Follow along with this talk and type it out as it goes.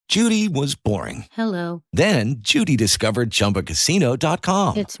Judy was boring. Hello. Then Judy discovered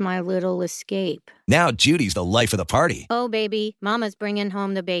ChumbaCasino.com. It's my little escape. Now Judy's the life of the party. Oh, baby, mama's bringing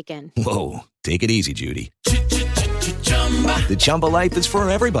home the bacon. Whoa, take it easy, Judy. The Chumba life is for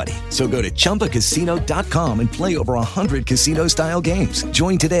everybody. So go to ChumbaCasino.com and play over 100 casino-style games.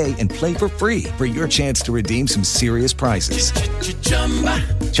 Join today and play for free for your chance to redeem some serious prizes.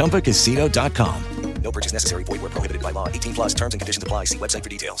 ChumbaCasino.com. No purchase necessary. Void where prohibited by law. 18 plus terms and conditions apply. See website for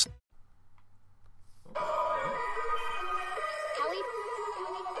details.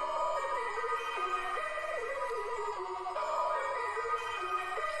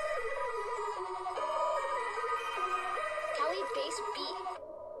 Kelly bass beat.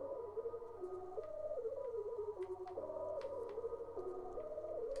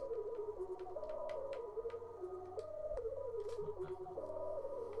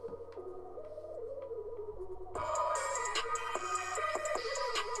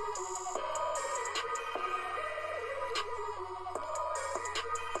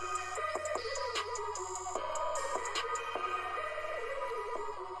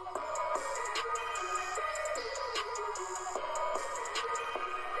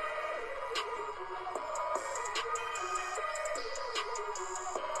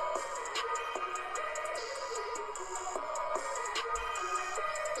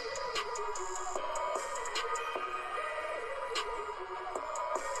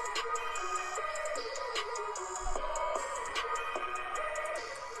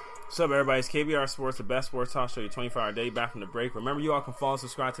 What's up, everybody? It's KBR Sports, the best sports talk show, your 24-hour day back from the break. Remember, you all can follow and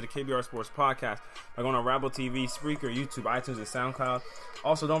subscribe to the KBR Sports podcast by going on Rabble TV, Spreaker, YouTube, iTunes, and SoundCloud.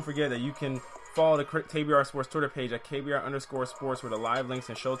 Also, don't forget that you can follow the KBR Sports Twitter page at KBR_sports, where the live links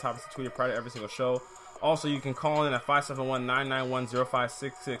and show topics are tweeted prior to every single show. Also, you can call in at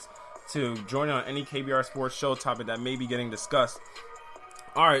 571-991-0566 to join in on any KBR Sports show topic that may be getting discussed.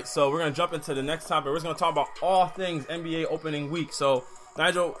 All right, so we're going to jump into the next topic. We're just going to talk about all things NBA opening week. So,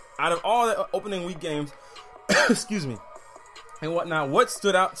 Nigel, out of all the opening week games, excuse me, and whatnot, what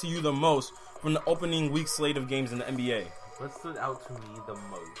stood out to you the most from the opening week slate of games in the NBA? What stood out to me the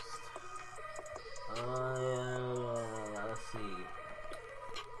most? Let's see.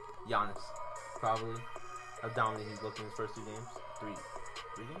 Giannis, probably. How dominant he's looked in his first two games. Three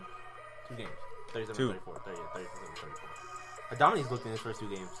games? 2 games. 37-34. 37-34. How dominant he's looked in his first 2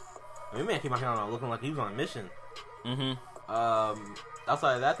 games. I mean, man came out here looking like he was on a mission. Mm-hmm.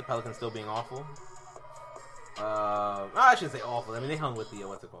 Outside of that, the Pelicans still being awful. I shouldn't say awful. I mean, they hung with the,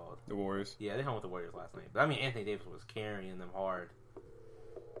 what's it called? The Warriors. Yeah, they hung with the Warriors last night. But, I mean, Anthony Davis was carrying them hard.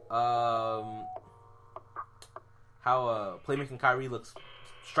 How playmaking Kyrie looks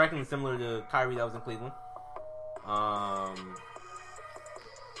strikingly similar to Kyrie that was in Cleveland.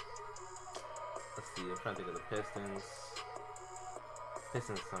 Let's see. I'm trying to think of the Pistons. I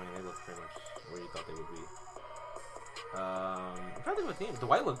mean, they look pretty much where you thought they would be. I'm trying to think of a team.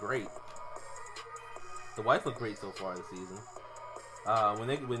 Dwight looked great. Dwight looked great so far this season. When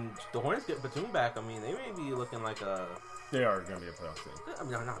the Hornets get Batum back, I mean, they may be looking like a... They are going to be a playoff team. I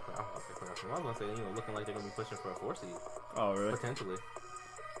mean, not a playoff team. I was going to say, looking like they're going to be pushing for a 4 seed. Oh, really? Potentially.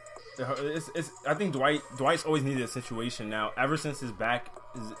 I think Dwight's always needed a situation now. Ever since his back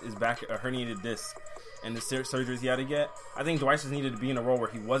is back a herniated disc and the surgeries he had to get, I think Dwight just needed to be in a role where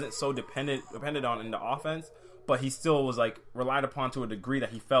he wasn't so dependent on in the offense, but he still was like relied upon to a degree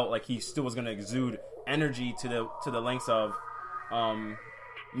that he felt like he still was going to exude energy to the lengths of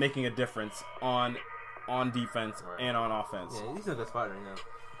making a difference on defense and on offense. Yeah, he's in a good spot right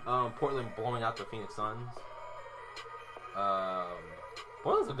now. Portland blowing out the Phoenix Suns.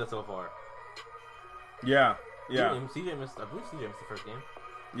 Portland's look good so far. Yeah. I believe CJ missed the first game.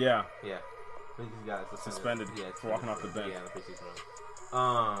 Yeah. I think he got suspended for walking off the bench. Yeah, in the preseason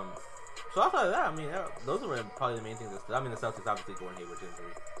run. So outside of that, I mean, those were probably the main things. The Celtics obviously Gordon Hayward's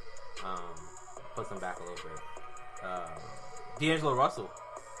injury puts them back a little bit. D'Angelo Russell,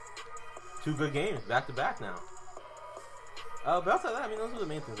 2 good games back to back now. But outside of that, I mean, those were the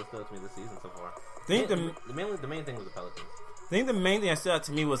main things that stood out to me this season so far. I think the main thing was the Pelicans. I think the main thing that stood out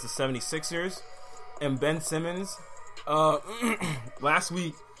to me was the 76ers and Ben Simmons.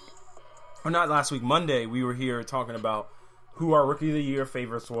 Monday, we were here talking about who our Rookie of the Year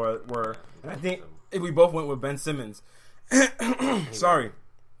favorites were. I think we both went with Ben Simmons. Sorry.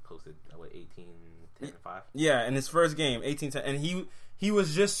 Posted 18, 10, 5. Yeah, in his first game, 18-10. And he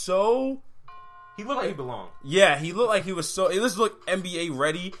was just so... He looked like he belonged. Yeah, he looked like he was so... It just looked NBA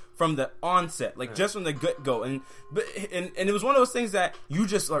ready from the onset. Just from the get-go. And it was one of those things that you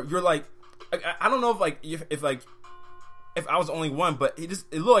just... You're like... I don't know if if I was only one, but it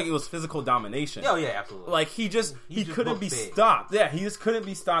looked like it was physical domination. Oh yeah, absolutely. Like he just couldn't be big. stopped. Yeah, he just couldn't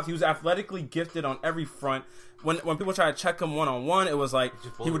be stopped. He was athletically gifted on every front. When people try to check him 1-on-1, it was like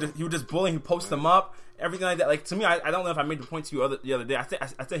he would just bully. He post them up, everything like that. Like to me, I don't know if I made the point to you the other day. I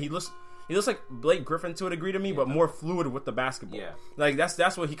think he looks like Blake Griffin to a degree to me, but more fluid with the basketball. Yeah, like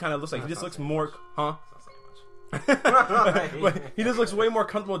that's what he kind of looks like. He just looks more, but he just looks way more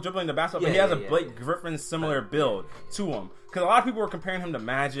comfortable dribbling the basketball. But he has a Blake Griffin similar build to him. Because a lot of people were comparing him to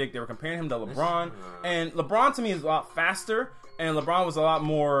Magic. They were comparing him to LeBron. And LeBron to me is a lot faster. And LeBron was a lot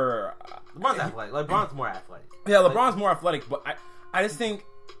more... LeBron's athletic. LeBron's more athletic. Yeah, LeBron's more athletic. But I just think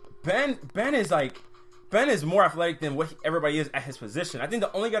Ben is more athletic than what everybody is at his position. I think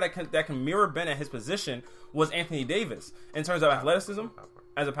the only guy that can mirror Ben at his position was Anthony Davis. In terms of athleticism,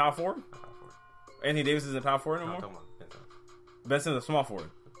 as a power forward. Anthony Davis is a power forward no more? Ben Simmons is a small forward.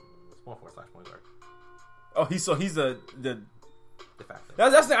 Small forward / point guard. Oh, he's the de facto.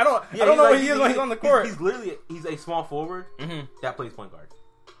 That's the, I don't know what he is when he's on the court. He's a small forward that plays point guard.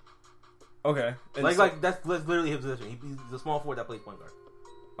 Okay. And that's literally his position. He's a small forward that plays point guard.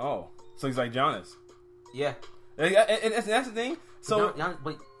 Oh, so he's like Giannis. Yeah. And that's the thing. So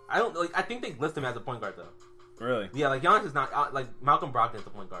but I don't like. I think they list him as a point guard though. Really? Yeah, like Giannis is not like Malcolm Brogdon's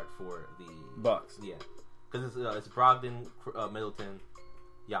the point guard for the Bucks. Yeah, because it's Brogdon, Middleton,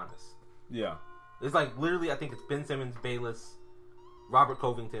 Giannis. Yeah, it's like literally. I think it's Ben Simmons, Bayless, Robert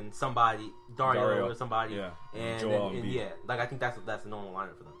Covington, somebody, Dario or somebody, and like I think that's the normal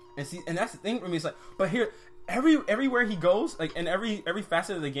lineup for them. And that's the thing for me. It's like, but here, everywhere he goes, like in every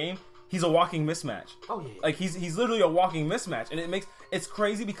facet of the game, he's a walking mismatch. Oh yeah. Like he's literally a walking mismatch, and it's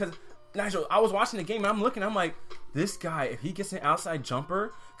crazy because. Nigel, I was watching the game and I'm looking, I'm like, this guy, if he gets an outside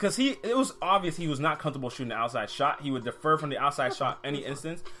jumper, because it was obvious he was not comfortable shooting the outside shot. He would defer from the outside shot any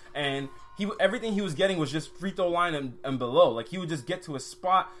instance, and everything he was getting was just free throw line and below. Like he would just get to a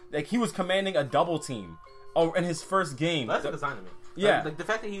spot, like he was commanding a double team in his first game. That's a good sign to me. Yeah, like the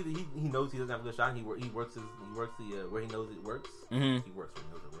fact that he knows he doesn't have a good shot. And he works where he knows it works. Mm-hmm. He works where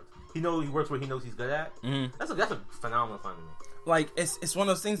he knows it works. He works where he knows he's good at. Mm-hmm. That's a phenomenal sign to me. Like it's one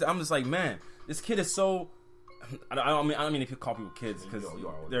of those things that I'm just like, man, this kid is so. I don't mean if you call people kids because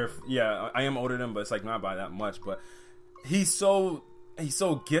I am older than them, but it's like not by that much. But he's so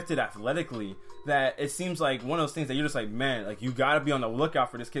gifted athletically that it seems like one of those things that you're just like, man, like you got to be on the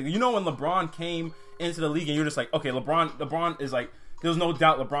lookout for this kid. You know, when LeBron came into the league and you're just like, okay, LeBron is like, there's no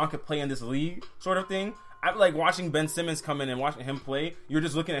doubt LeBron could play in this league, sort of thing. I like watching Ben Simmons come in and watching him play. You're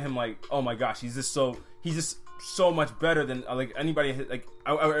just looking at him like, oh my gosh, he's just so much better than like anybody, like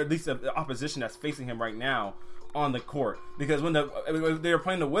or at least the opposition that's facing him right now on the court. Because when they were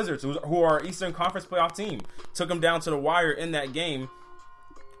playing the Wizards, who are Eastern Conference playoff team, took them down to the wire in that game,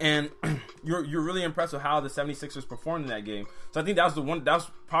 and you're really impressed with how the 76ers performed in that game. So I think that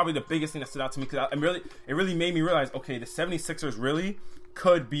was probably the biggest thing that stood out to me because it really made me realize, okay, the 76ers really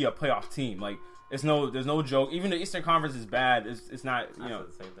could be a playoff team. Like there's no joke. Even the Eastern Conference is bad. It's not, you know.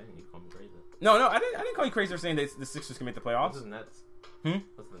 The same thing. You call me crazy. No, I didn't call you crazy for saying that the Sixers can make the playoffs. What's the Nets?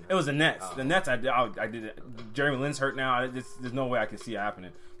 It was the Nets. Oh. The Nets, I did it. Jeremy Lin's hurt now. There's no way I can see it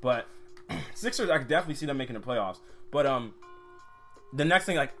happening. But Sixers, I could definitely see them making the playoffs. But the next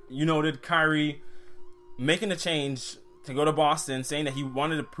thing, like you noted, Kyrie making the change to go to Boston, saying that he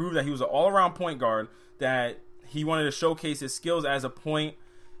wanted to prove that he was an all-around point guard, that he wanted to showcase his skills as a point.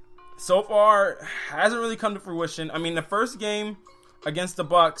 So far, hasn't really come to fruition. I mean, the first game against the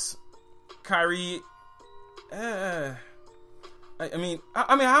Bucks, Kyrie. I mean,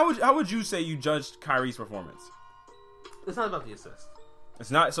 how would you say you judged Kyrie's performance? It's not about the assist.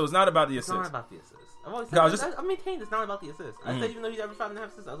 It's not about the assist. It's not about the assist. I've always said, I maintained it's not about the assist. I said even though he's averaged 5.5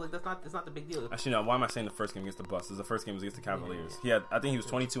 assists, I was like, it's not the big deal. Actually, no. Why am I saying the first game against the Bucks? The first game was against the Cavaliers. I think he was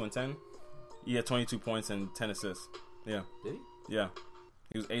 22 and 10. He had 22 points and 10 assists. Yeah. Did he? Yeah.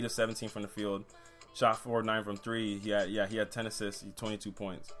 He was 8 of 17 from the field. Shot 4-9 from 3. He had 10 assists. 22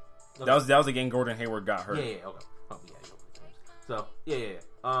 points. Okay. That was the game Gordon Hayward got hurt. Yeah. Okay. Oh, yeah. So yeah.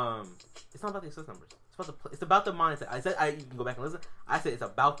 It's not about the assist numbers. It's about the mindset. I said you can go back and listen. I said it's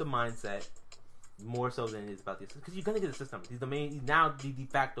about the mindset more so than it is about the assist because you're gonna get assist numbers. He's now the de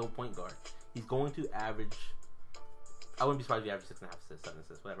facto point guard. He's going to average. I wouldn't be surprised if he averaged 6.5 assists, 7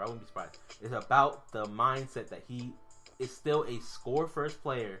 assists, whatever. I wouldn't be surprised. It's about the mindset that he is still a score first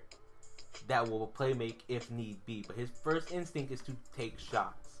player that will play make if need be. But his first instinct is to take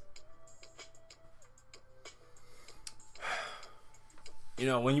shots. You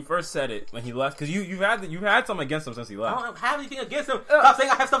know, when you first said it, when he left, because you've had something against him since he left. I don't have anything against him. Stop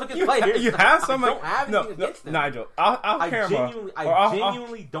saying I have stuff against players. You have some. I don't have anything against him. Nigel, I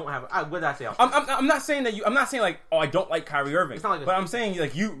genuinely don't have. What did I say? I'm not saying that you. I'm not saying like, oh, I don't like Kyrie Irving. It's not like but I'm saying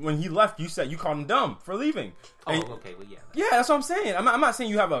like when he left, you called him dumb for leaving. Oh, okay, well, yeah. Yeah, that's what I'm saying. I'm not saying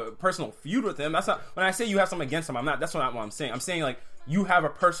you have a personal feud with him. That's not when I say you have something against him. I'm not. That's not what I'm saying. I'm saying like you have a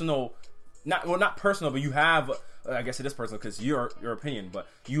personal, not personal, but you have. I guess it is personal because your opinion, but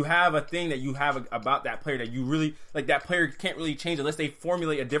you have a thing that you have about that player that you really like. That player can't really change unless they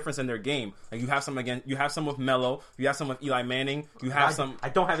formulate a difference in their game. Like you have some with Melo, you have some with Eli Manning, you have some. I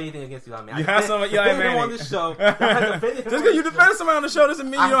don't have anything against Eli Manning. You have some with Eli Manning on the show. Just because you defend somebody on the show doesn't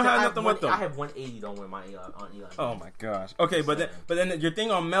mean you don't have nothing with them. I have 180 don't win my on Eli Manning. Oh my gosh. Okay, but then your thing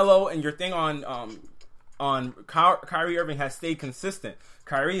on Melo and your thing on Kyrie Irving has stayed consistent.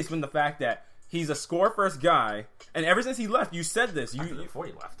 Kyrie has been the fact that he's a score-first guy, and ever since he left, you said this. Before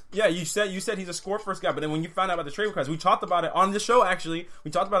he left. Yeah, you said he's a score-first guy, but then when you found out about the trade request, we talked about it on the show, actually.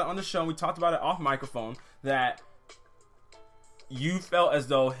 We talked about it on the show, and we talked about it off microphone, that you felt as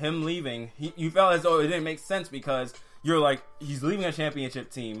though him leaving, you felt as though it didn't make sense because you're like, he's leaving a championship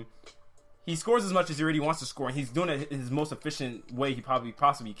team. He scores as much as he already wants to score, and he's doing it in his most efficient way he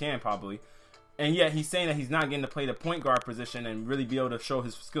possibly can. And yet he's saying that he's not getting to play the point guard position and really be able to show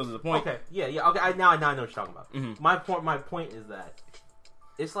his skills as a point. Okay, yeah. Okay, now I know what you're talking about. Mm-hmm. My point is that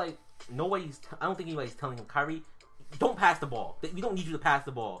it's like I don't think anybody's telling him, Kyrie, don't pass the ball. We don't need you to pass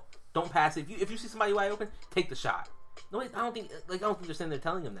the ball. Don't pass it. If you see somebody wide open, take the shot. No, I don't think they're sitting there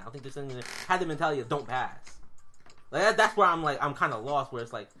telling him that. I don't think they're sitting there had the mentality of don't pass. Like that's where I'm kind of lost. Where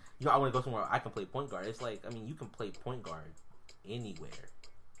it's like, I want to go somewhere where I can play point guard. It's like, you can play point guard anywhere.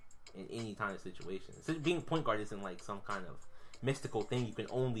 In any kind of situation. So being point guard isn't like some kind of mystical thing you can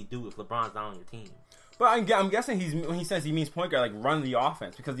only do if LeBron's not on your team. But I'm guessing when he says he means point guard, like run the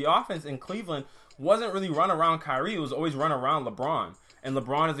offense. Because the offense in Cleveland wasn't really run around Kyrie. It was always run around LeBron. And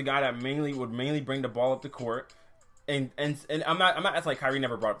LeBron is the guy that would mainly bring the ball up the court. And I'm not acting like Kyrie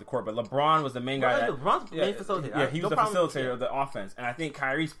never brought up the court, but LeBron was the main guy. LeBron's the main facilitator. Yeah, he was the facilitator of the offense. And I think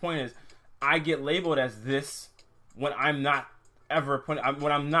Kyrie's point is, I get labeled as this when I'm not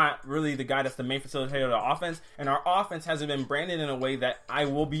when I'm not really the guy that's the main facilitator of the offense, and our offense hasn't been branded in a way that I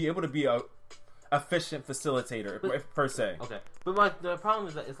will be able to be a efficient facilitator per se. Okay, but the problem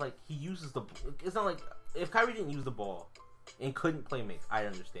is that it's like he uses the. It's not like if Kyrie didn't use the ball and couldn't play make, I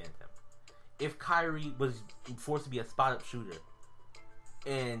understand him. If Kyrie was forced to be a spot up shooter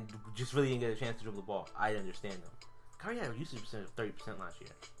and just really didn't get a chance to dribble the ball, I understand him. Kyrie had a usage percentage of 30% last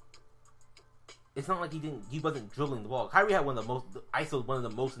year. It's not like he wasn't dribbling the ball. Kyrie had one of the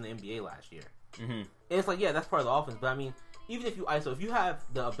most in the NBA last year. Mm-hmm. And it's like, yeah, that's part of the offense. But I mean, even if you have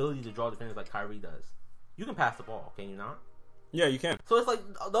the ability to draw defenders like Kyrie does, you can pass the ball, can you not? Yeah, you can. So it's like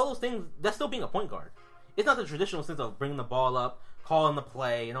all those things. That's still being a point guard. It's not the traditional sense of bringing the ball up, calling the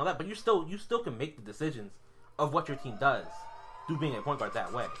play, and all that. But you still can make the decisions of what your team does through being a point guard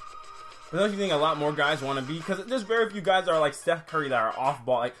that way. But don't you think a lot more guys want to be? Because there's very few guys that are like Steph Curry that are off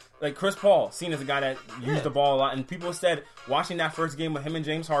ball. Like Chris Paul, seen as a guy that used the ball a lot. And people said watching that first game with him and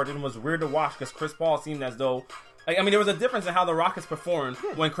James Harden was weird to watch because Chris Paul seemed as though... there was a difference in how the Rockets performed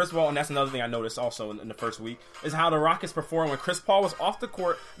when Chris Paul... And that's another thing I noticed also in the first week, is how the Rockets performed when Chris Paul was off the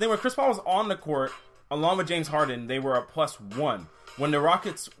court. Then when Chris Paul was on the court, along with James Harden, they were a +1. When the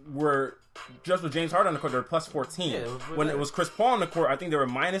Rockets were just with James Harden on the court, they were +14. When it was Chris Paul on the court, I think they were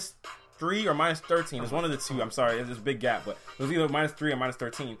 -3 or -13. It's one of the two. I'm sorry, there's a big gap, but it was either -3 or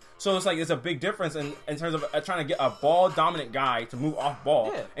 -13. So it's like it's a big difference in terms of trying to get a ball dominant guy to move off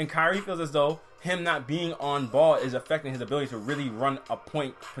ball. Yeah. And Kyrie feels as though him not being on ball is affecting his ability to really run a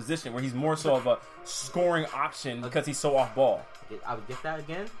point position where he's more so of a scoring option because he's so off ball. I would get that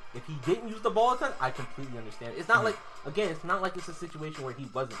again. If he didn't use the ball a ton, I completely understand. It's not it's not like it's a situation where he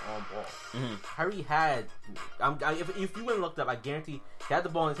wasn't on ball. Mm-hmm. Kyrie had, if you went and looked up, I guarantee he had the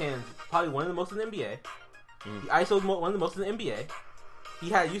ball in his hands, probably one of the most in the NBA. Mm-hmm. He ISO'd one of the most in the NBA. He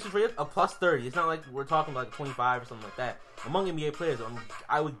had a usage rate of +30. It's not like we're talking about 25 or something like that. Among NBA players,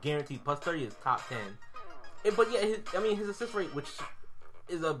 I would guarantee +30 is top 10. But yeah, his assist rate, which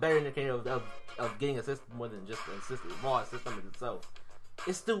is a better indicator of getting assists more than just the raw assist numbers itself.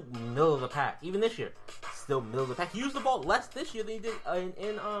 It's still middle of the pack. Even this year, still middle of the pack. He used the ball less this year than he did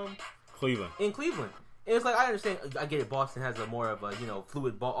in Cleveland. In Cleveland. And it's like, I understand, I get it, Boston has a more of a,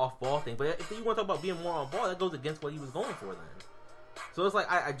 fluid ball, off-ball thing, but if you want to talk about being more on ball, that goes against what he was going for then. So it's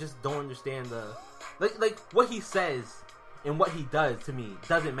like, I just don't understand the... Like, what he says and what he does, to me,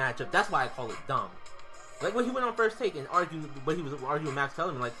 doesn't match up. That's why I call it dumb. Like, when he went on First Take and argued what he was arguing with Max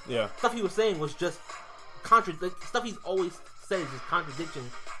Kellerman, stuff he was saying was just stuff he's always said is just contradicting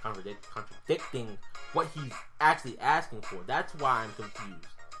what he's actually asking for. That's why I'm confused.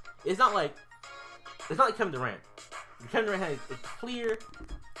 It's not like Kevin Durant. Kevin Durant had a clear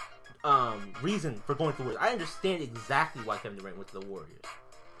reason for going to the Warriors. I understand exactly why Kevin Durant went to the Warriors,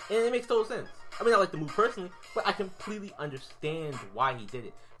 and it makes total sense. I mean, I like the move personally, but I completely understand why he did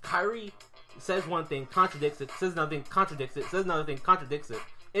it. Kyrie says one thing, contradicts it, says another thing, contradicts it, says another thing, contradicts it.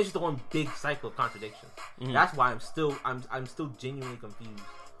 It's just one big cycle of contradiction. Mm-hmm. That's why I'm still genuinely confused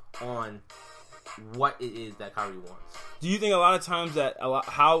on what it is that Kyrie wants. Do you think a lot of times that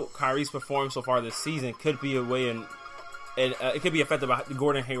how Kyrie's performed so far this season could be a way and it could be affected by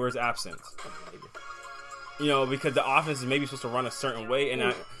Gordon Hayward's absence? Maybe. You know, because the offense is maybe supposed to run a certain way,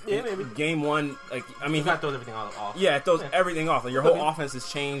 and maybe. Game one, like I mean, that throws everything off. Yeah, it throws everything off. Like your whole offense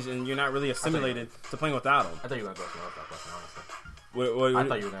has changed, and you're not really assimilated to playing without him. I thought you were going to go to that question, honestly. I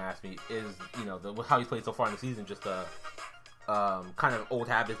thought you were going to ask me how he's played so far in the season, just a kind of old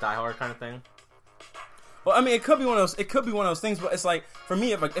habits die hard kind of thing. Well, I mean, it could be one of those things, but it's like for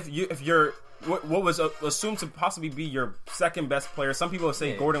me, if you're what was assumed to possibly be your second best player, some people would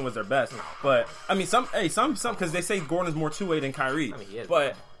say Gordon was their best, but I mean, some because they say Gordon's more two-way than Kyrie. I mean, he is,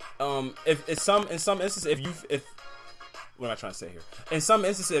 but in some instances, what am I trying to say here? In some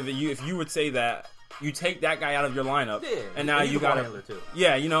instances, if you would say that you take that guy out of your lineup, and now you got him,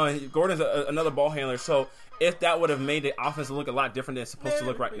 yeah, you know, and Gordon's another ball handler, so if that would have made the offense look a lot different than it's supposed to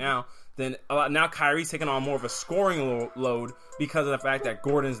look right now, then now Kyrie's taking on more of a scoring load because of the fact that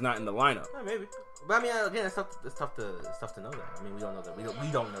Gordon's not in the lineup. Yeah, maybe, but I mean, again, it's tough to know that. I mean, we don't know that. We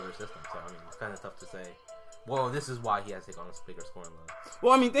don't know their system, so I mean, it's kind of tough to say. Well, this is why he has to take on a bigger scoring load.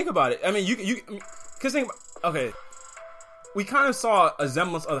 Well, I mean, think about it. I mean, because okay. We kind of saw a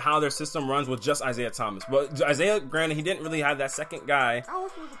semblance of how their system runs with just Isaiah Thomas. But Isaiah, granted, he didn't really have that second guy.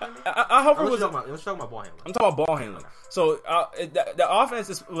 I hope it was. Let's talk about ball handling. I'm talking about ball handling. So the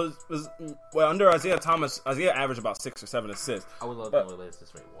offense was under Isaiah Thomas. Isaiah averaged about 6 or 7 assists. I would love to know what his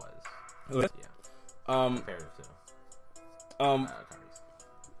assist rate was. Yeah. Comparative to.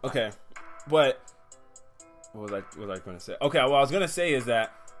 Okay, but what was I going to say? Okay, what I was going to say is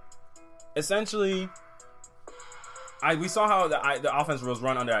that essentially. We saw how the offense was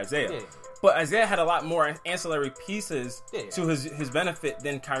run under Isaiah, but Isaiah had a lot more ancillary pieces to his benefit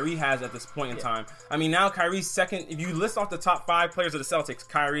than Kyrie has at this point in time. I mean, now Kyrie's second. If you list off the top 5 players of the Celtics,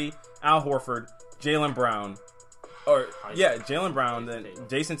 Kyrie, Al Horford, Jaylen Brown, Jaylen Brown, then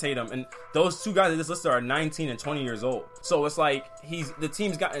Jason Tatum, and those two guys that just listed are 19 and 20 years old. So it's like the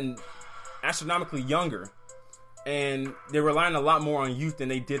team's gotten astronomically younger, and they're relying a lot more on youth than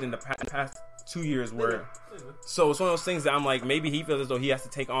they did in the past 2 years. So it's one of those things that I'm like, maybe he feels as though he has to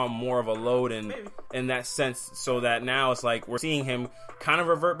take on more of a load in that sense, so that now it's like we're seeing him kind of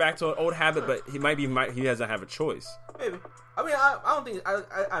revert back to an old habit, but he doesn't have a choice. Maybe. I mean, I don't think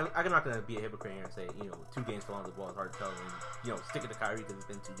I'm not going to be a hypocrite here and say 2 games for long the ball is hard to tell, and stick it to Kyrie because it's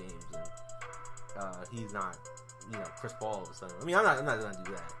been 2 games and he's not Chris Paul all of a sudden. I mean, I'm not going to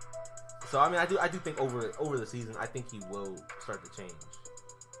do that. So I mean, I do think over the season, I think he will start to change.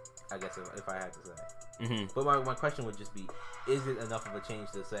 I guess if I had to say. Mm-hmm. But my question would just be, is it enough of a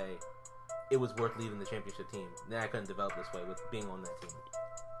change to say it was worth leaving the championship team? Then I couldn't develop this way with being on that team.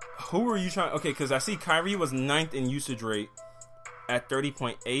 Who were you trying? Okay, because I see Kyrie was 9th in usage rate at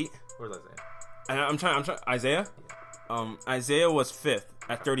 30.8. Where's Isaiah? I'm trying. Isaiah. Yeah. Isaiah was 5th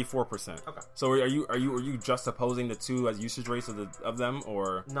at 34%. Okay. So are you just opposing the two as usage rates of them,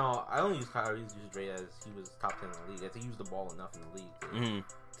 or no? I only use Kyrie's usage rate as he was top 10 in the league. As he used the ball enough in the league.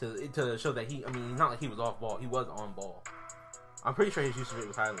 To show that he's not like he was off ball. He was on ball. I'm pretty sure his usage rate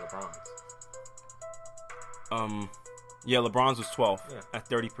was higher than LeBron's. Yeah, LeBron's was 12th at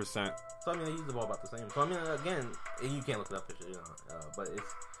 30%. So I mean, they used the ball about the same. So I mean, again, you can't look it up, but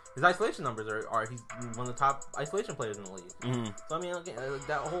his isolation numbers are he's one of the top isolation players in the league. Mm-hmm. So I mean, again,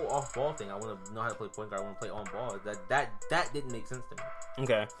 that whole off ball thing, I want to know how to play point guard. I want to play on ball. That didn't make sense to me.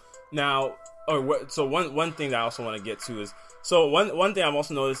 Okay, now, so one thing that I also want to get to is. So one thing I've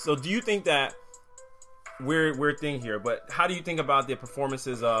also noticed. So do you think that weird thing here? But how do you think about the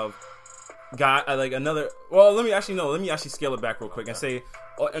performances of guy like another? Well, let me actually scale it back real quick and say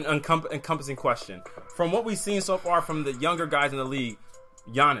an encompassing question. From what we've seen so far from the younger guys in the league,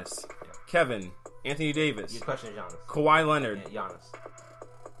 Giannis, Kevin, Anthony Davis, your question is Giannis, Kawhi Leonard, Giannis.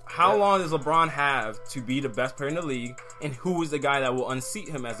 How long does LeBron have to be the best player in the league, and who is the guy that will unseat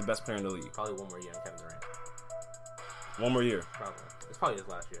him as the best player in the league? Probably one more year on Kevin Durant. One more year. Probably. It's probably his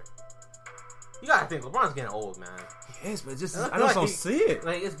last year. You gotta think, LeBron's getting old, man. He is, but I just don't see it.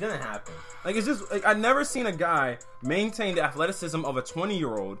 Like, it's gonna happen. Like, it's just, like, I've never seen a guy maintain the athleticism of a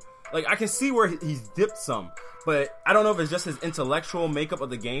 20-year-old Like, I can see where he's dipped some, but I don't know if it's just his intellectual makeup of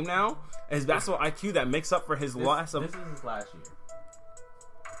the game now and his basketball IQ that makes up for his loss of. This is his last year.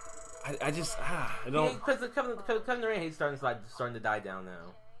 I don't. Because Kevin Durant he's starting to die down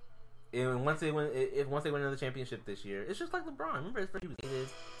now. And once they win another championship this year, it's just like LeBron. Remember, he was hated.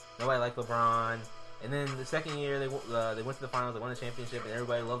 Nobody liked LeBron. And then the second year they went to the finals, they won the championship, and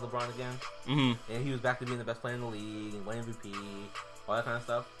everybody loved LeBron again. Mm-hmm. And he was back to being the best player in the league and won MVP, all that kind of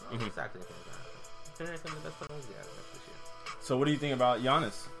stuff. Mm-hmm. Exactly. Kevin Durant's the best player in the league this year. So what do you think about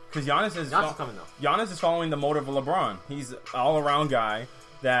Giannis? Because Giannis is coming though. Giannis is following the motive of LeBron. He's an all-around guy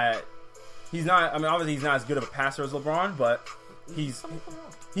that he's not. I mean, obviously he's not as good of a passer as LeBron, but he's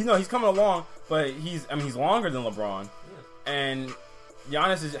coming along. But he's longer than LeBron, and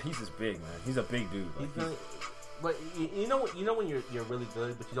Giannis he's just big, man. He's a big dude. Like, but you know when you're really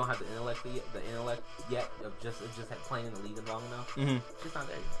good, but you don't have the intellect yet of just playing in the league long enough. Mm-hmm. It's just not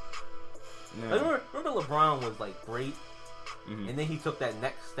there yet. No. Like, remember LeBron was like great, and then he took that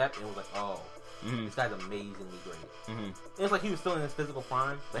next step and was like, oh, this guy's amazingly great. It was like he was still in his physical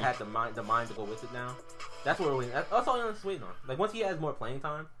prime, but had the mind to go with it now. That's what we're waiting. That's all Giannis is waiting on. Like once he has more playing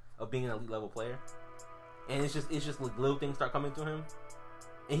time of being an elite level player, and it's just like little things start coming to him,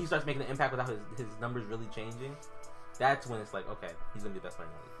 and he starts making an impact without his numbers really changing. That's when it's like, okay, he's gonna be the best player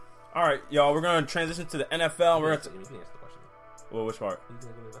in the league. All right, y'all, we're gonna transition to the NFL. You can answer the question. Well, which part? Who's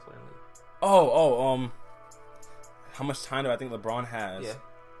gonna be the best player in the league? How much time do I think LeBron has? Yeah.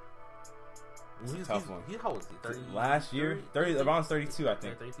 It's a tough one. How old is he? 30? Last year? 30. LeBron's 32, I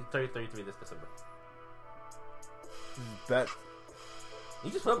think. 33 this December. Bet. He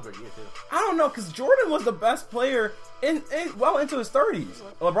just put up a good year, too. I don't know, because Jordan was the best player well into his 30s.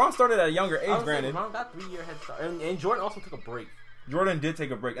 LeBron started at a younger age, granted. LeBron got 3-year head start. And Jordan also took a break. Jordan did take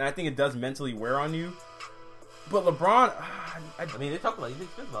a break, and I think it does mentally wear on you. But LeBron, I mean, they talk about he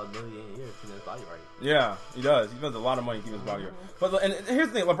spends about $1 million a year keeping his body right. Yeah, he does. He spends a lot of money keeping his body right. But and here's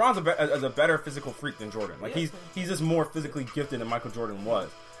the thing: LeBron's a better physical freak than Jordan. Like he's just more physically gifted than Michael Jordan was.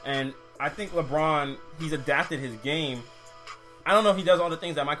 And I think LeBron, he's adapted his game. I don't know if he does all the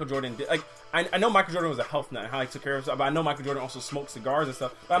things that Michael Jordan did. Like I know Michael Jordan was a health nut and how he took care of himself, but I know Michael Jordan also smoked cigars and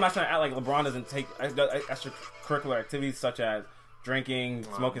stuff. But I'm not trying to act like LeBron doesn't take extracurricular activities such as drinking,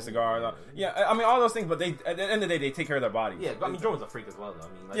 smoking cigars. Yeah, I mean all those things. But they at the end of the day they take care of their bodies. Yeah, I mean Jordan was a freak as well, though. I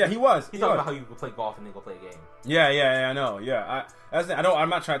mean, like, yeah, he was. He talked about how you could play golf and then go play a game. Yeah, I know. Yeah, I'm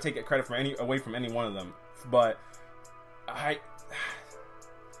not trying to take credit away from any one of them, but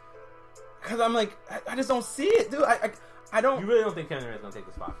because I'm like I just don't see it, dude. I don't. You really don't think Kevin Durant's gonna take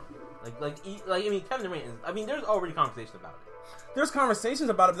the spot from him? I mean, Kevin Durant is. I mean, there's already conversation about it. There's conversations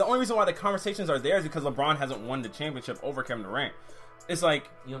about it. But the only reason why the conversations are there is because LeBron hasn't won the championship over Kevin Durant. It's like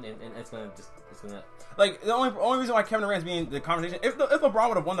and it's gonna like the only reason why Kevin Durant's being the conversation. If LeBron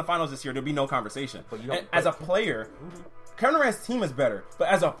would have won the finals this year, there'd be no conversation. But as a player, Kevin Durant's team is better. But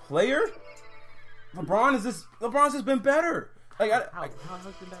as a player, LeBron's just been better. Like how's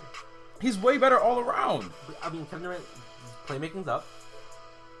he been better? He's way better all around. I mean, Kevin Durant, playmaking's up.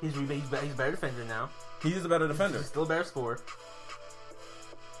 He's a better defender now. He is a better defender. He's still a better scorer.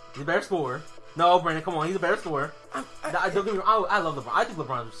 He's a better scorer. No, Brandon, come on. He's a better scorer. Don't get me wrong. I love LeBron. I think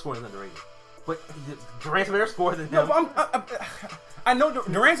LeBron's scoring is underrated. But Durant's a better scorer than him. No, but I know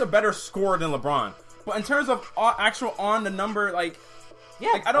Durant's a better scorer than LeBron. But in terms of actual on the number, like, yeah,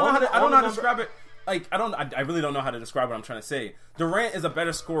 like I don't know how to describe it. Like I really don't know how to describe what I'm trying to say. Durant is a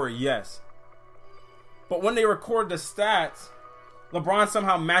better scorer, yes. But when they record the stats, LeBron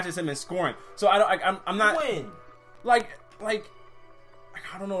somehow matches him in scoring. So I'm not like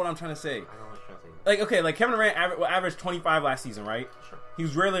I don't know what I'm trying to say. I don't know what you're trying to say. Like okay, like Kevin Durant averaged 25 last season, right? Sure. He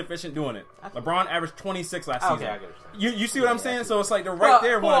was really efficient doing it. LeBron averaged 26 last season. Okay, I get what you're saying. You see what I'm saying? So it's like they're right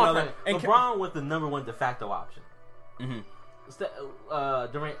there one another. And LeBron was the number one de facto option.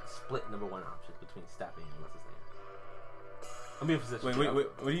 Mm-hmm. Durant split number one options between Steph and what's his name? I'm being position. Wait,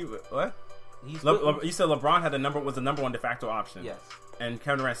 what? You said LeBron was the number one de facto option. Yes. And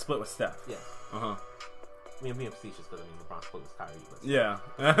Kevin Durant split with Steph. Yes. Uh-huh. I mean, I'm being facetious because LeBron split with Kyrie. But yeah.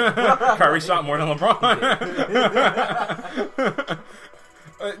 Kyrie shot more than LeBron.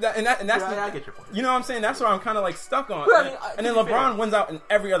 I get your point. You know what I'm saying? That's what I'm kind of like stuck on. But, and then LeBron wins out in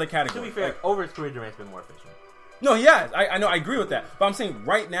every other category. To be fair, over his career, Durant's been more efficient. No, he has. I know. I agree with that. But I'm saying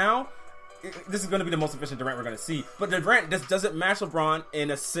right now, this is going to be the most efficient Durant we're going to see. But Durant just doesn't match LeBron in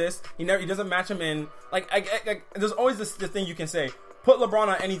assists. He doesn't match him in like. There's always this thing you can say. Put LeBron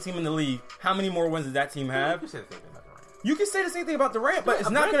on any team in the league. How many more wins does that team have? You can say the same thing about Durant. You can say the same thing about Durant, but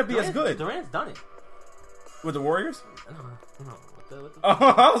it's not going to be as good. Durant's done it with the Warriors. No.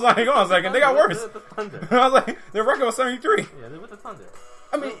 I was like, hold on a second. They got worse. The Thunder. I was like, their record was 73. Yeah, they're with the Thunder.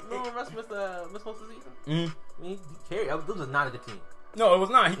 I mean, Russ missed most of the season. Mm-hmm. I mean, he carried. This was not a good team. No, it was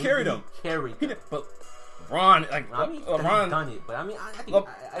not. He carried them. Carried them. But LeBron, like I mean, LeBron, he's done it. But I mean, I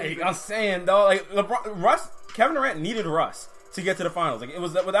think I'm saying though, like Kevin Durant needed Russ to get to the finals. Like it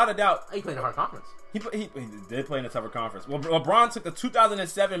was without a doubt. He played in a hard conference. He did play in a tougher conference. Well, LeBron took the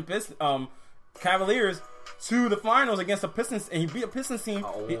 2007 Cavaliers to the finals against the Pistons, and he beat a Pistons team.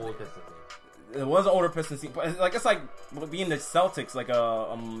 Pistons team. It was an older Pistons team, but it's like being the Celtics, like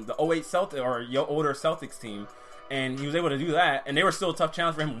the 08 Celtics or your older Celtics team, and he was able to do that, and they were still a tough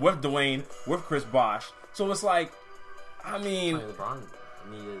challenge for him with Dwayne, with Chris Bosh. So it's like, I mean, LeBron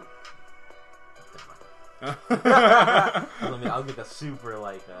needed. I'll make a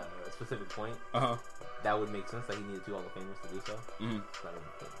super specific point. That would make sense that he needed 2 Hall of Famers to do so. Mm-hmm.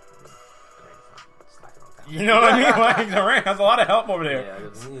 You know what I mean? Like Durant has a lot of help over there. Yeah,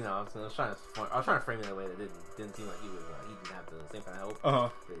 I was trying to frame it in a way that didn't seem like he didn't have the same kind of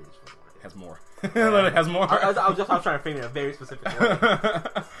help. Has more. It has more. I was trying to frame it in a very specific way.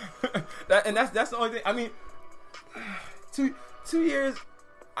 That's the only thing. I mean, 2 years.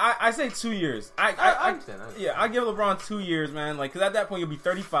 I say 2 years. I understand. Yeah, I give LeBron 2 years, man. Like, because at that point you'll be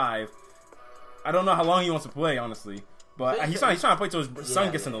 35. I don't know how long he wants to play, honestly, but he's trying to play till his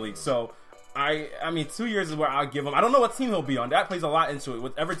son gets in the league. So. I mean, 2 years is where I'll give him. I don't know what team he'll be on. That plays a lot into it.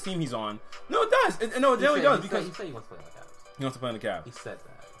 Whatever team he's on. No, it does. It really does. Because he said he wants to play on the Cavs. He wants to play on the Cavs. He said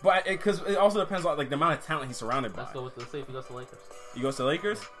that. But because it also depends on the amount of talent he's surrounded by. Let's say if he goes to Lakers. He goes to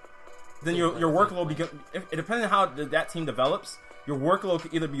Lakers? Then your workload becomes... It depends on how that team develops, your workload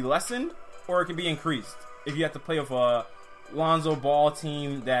could either be lessened or it could be increased. If you have to play with a Lonzo Ball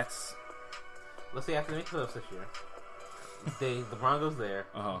team that's... Let's say after they make the playoffs this year, LeBron goes there,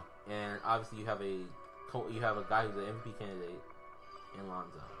 and obviously you have a guy who's an MVP candidate in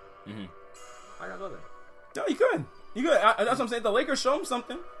Lonzo. Mm-hmm. I gotta go there. No, he could. That's what I'm saying. The Lakers show him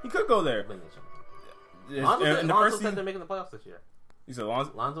something. He could go there. Lonzo said they're making the playoffs this year. You said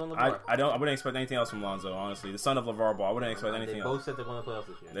Lonzo? Lonzo and LeVar. I wouldn't expect anything else from Lonzo, honestly. The son of LeVar Ball. I wouldn't expect anything else. They both said they're going to the playoffs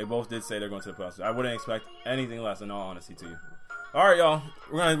this year. They both did say they're going to the playoffs. I wouldn't expect anything less, in all honesty, to you. All right, y'all.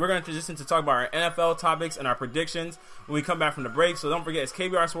 We're gonna transition to talk about our NFL topics and our predictions when we come back from the break. So don't forget, it's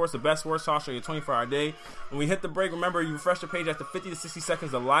KBR Sports, the best sports talk show your 24-hour day. When we hit the break, remember, you refresh the page after 50 to 60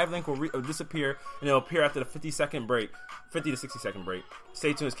 seconds. The live link will disappear, and it'll appear after the 50 to 60 second break.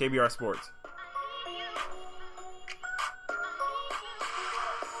 Stay tuned. It's KBR Sports.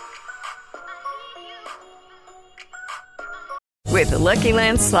 With the Lucky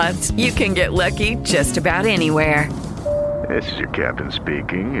Land Slots, you can get lucky just about anywhere. This is your captain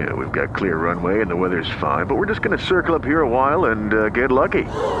speaking. We've got clear runway and the weather's fine, but we're just going to circle up here a while and get lucky.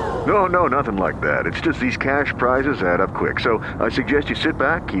 No, nothing like that. It's just these cash prizes add up quick. So I suggest you sit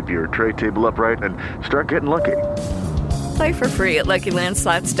back, keep your tray table upright, and start getting lucky. Play for free at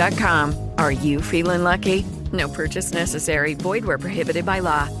LuckyLandSlots.com. Are you feeling lucky? No purchase necessary. Void where prohibited by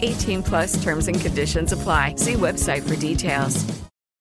law. 18+ terms and conditions apply. See website for details.